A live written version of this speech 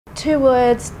2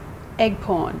 words, egg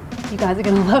porn. You guys are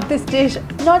gonna love this dish,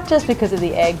 not just because of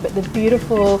the egg, but the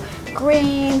beautiful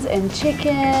greens and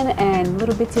chicken and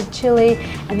little bits of chili,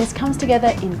 and this comes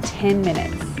together in 10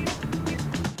 minutes.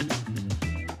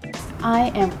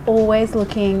 I am always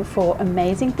looking for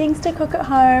amazing things to cook at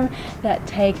home that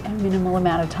take a minimal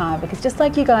amount of time, because just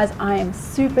like you guys, I am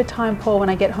super time poor when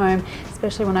I get home,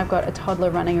 especially when I've got a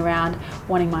toddler running around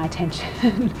wanting my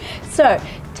attention. So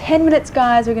 10 minutes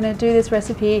guys, we're going to do this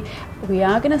recipe. We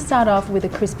are going to start off with a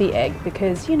crispy egg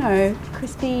because, you know,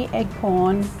 crispy egg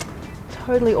porn,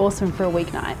 totally awesome for a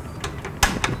weeknight.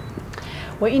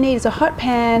 What you need is a hot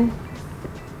pan.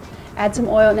 Add some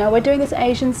oil. Now we're doing this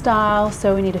Asian style,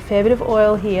 so we need a fair bit of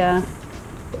oil here.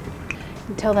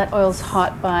 You tell that oil's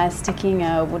hot by sticking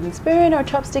a wooden spoon or a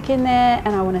chopstick in there,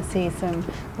 and I want to see some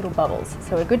little bubbles.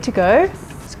 So we're good to go.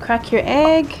 Just crack your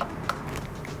egg.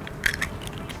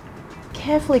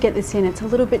 Carefully get this in. It's a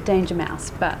little bit danger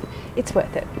mouse, but it's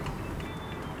worth it.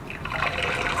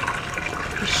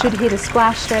 You should hear the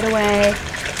splash straight away.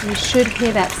 You should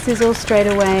hear that sizzle straight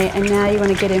away, and now you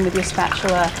want to get in with your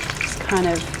spatula, just kind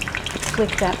of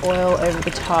flick that oil over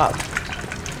the top.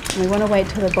 And we want to wait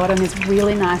till the bottom is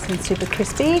really nice and super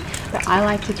crispy, but I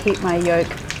like to keep my yolk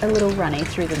a little runny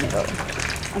through the middle.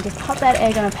 And just pop that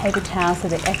egg on a paper towel so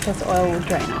the excess oil will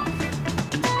drain off.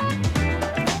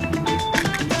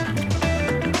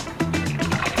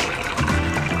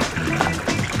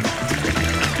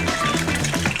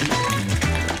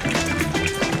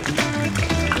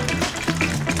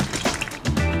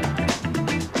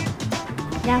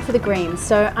 Now for the greens.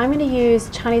 So I'm going to use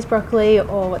Chinese broccoli,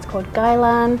 or what's called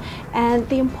gailan, and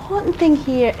the important thing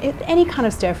here, any kind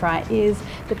of stir fry, is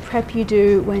the prep you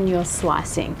do when you're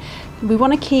slicing. We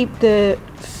want to keep the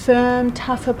firm,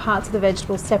 tougher parts of the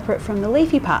vegetables separate from the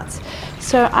leafy parts.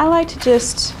 So I like to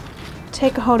just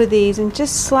take a hold of these and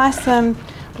just slice them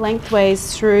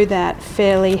lengthways through that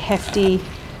fairly hefty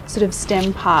sort of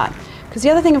stem part. Because the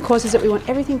other thing, of course, is that we want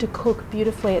everything to cook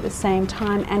beautifully at the same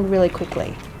time and really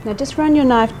quickly. Now just run your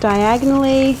knife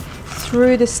diagonally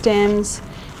through the stems,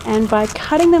 and by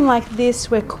cutting them like this,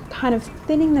 we're kind of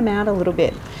thinning them out a little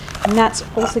bit, and that's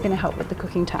also going to help with the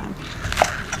cooking time.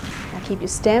 Now keep your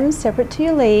stems separate to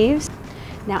your leaves.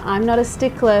 Now I'm not a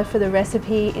stickler for the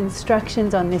recipe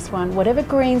instructions on this one. Whatever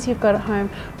greens you've got at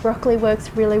home, broccoli works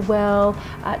really well,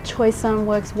 choy sum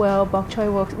works well, bok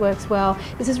choy works well.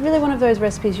 This is really one of those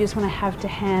recipes you just want to have to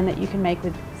hand that you can make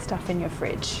with stuff in your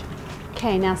fridge.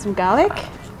 Okay, now some garlic.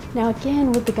 Now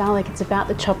again, with the garlic, it's about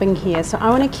the chopping here. So I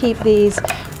want to keep these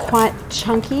quite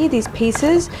chunky, these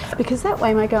pieces, because that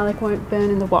way my garlic won't burn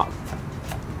in the wok.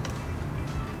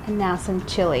 And now some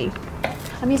chili.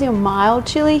 I'm using a mild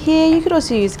chili here. You could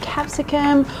also use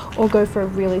capsicum or go for a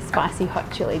really spicy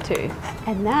hot chili too.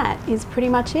 And that is pretty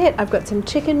much it. I've got some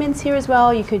chicken mince here as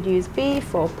well. You could use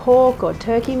beef or pork or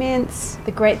turkey mince.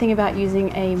 The great thing about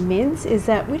using a mince is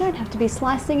that we don't have to be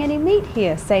slicing any meat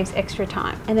here, saves extra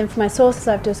time. And then for my sauces,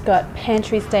 I've just got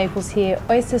pantry staples here: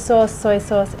 oyster sauce, soy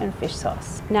sauce, and fish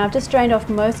sauce. Now I've just drained off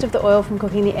most of the oil from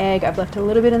cooking the egg. I've left a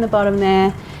little bit in the bottom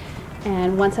there.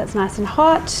 And once that's nice and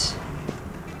hot,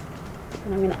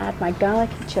 and I'm going to add my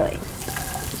garlic and chili.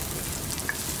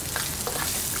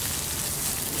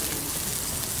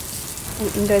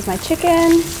 And in goes my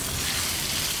chicken.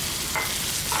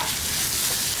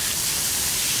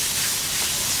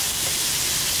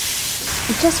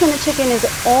 And just when the chicken is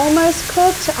almost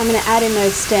cooked, I'm going to add in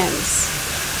those stems.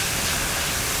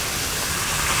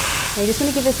 So you just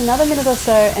want to give this another minute or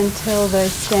so until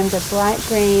those stems are bright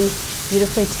green,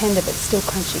 beautifully tender but still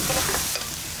crunchy.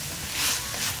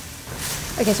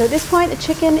 Okay, so at this point the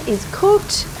chicken is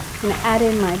cooked. I'm going to add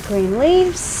in my green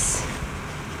leaves,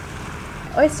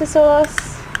 oyster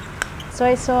sauce,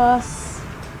 soy sauce,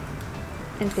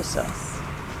 and fish sauce.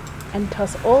 And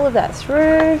toss all of that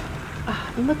through.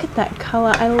 Oh, and look at that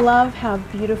colour. I love how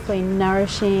beautifully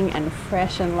nourishing and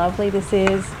fresh and lovely this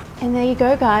is. And there you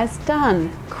go guys,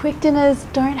 done. Quick dinners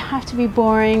don't have to be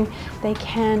boring. They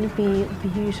can be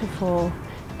beautiful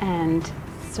and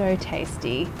so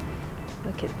tasty.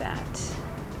 Look at that.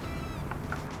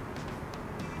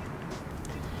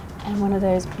 And one of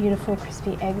those beautiful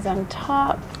crispy eggs on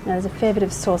top. Now there's a fair bit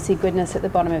of saucy goodness at the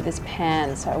bottom of this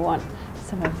pan, so I want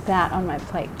some of that on my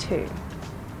plate too.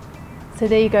 So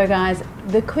there you go guys,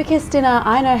 the quickest dinner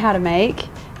I know how to make,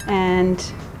 and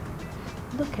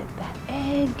look at that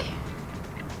egg.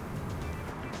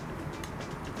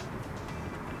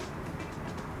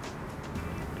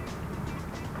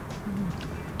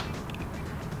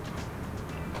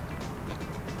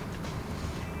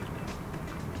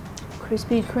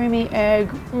 Crispy, creamy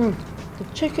egg, the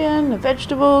chicken, the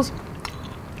vegetables.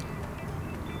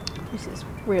 This is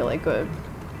really good.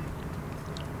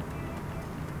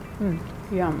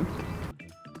 Yum.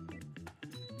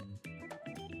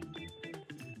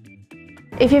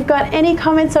 If you've got any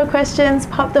comments or questions,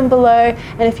 pop them below,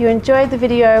 and if you enjoyed the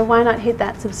video, why not hit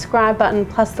that subscribe button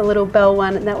plus the little bell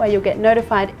one, and that way you'll get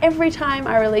notified every time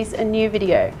I release a new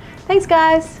video. Thanks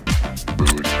guys!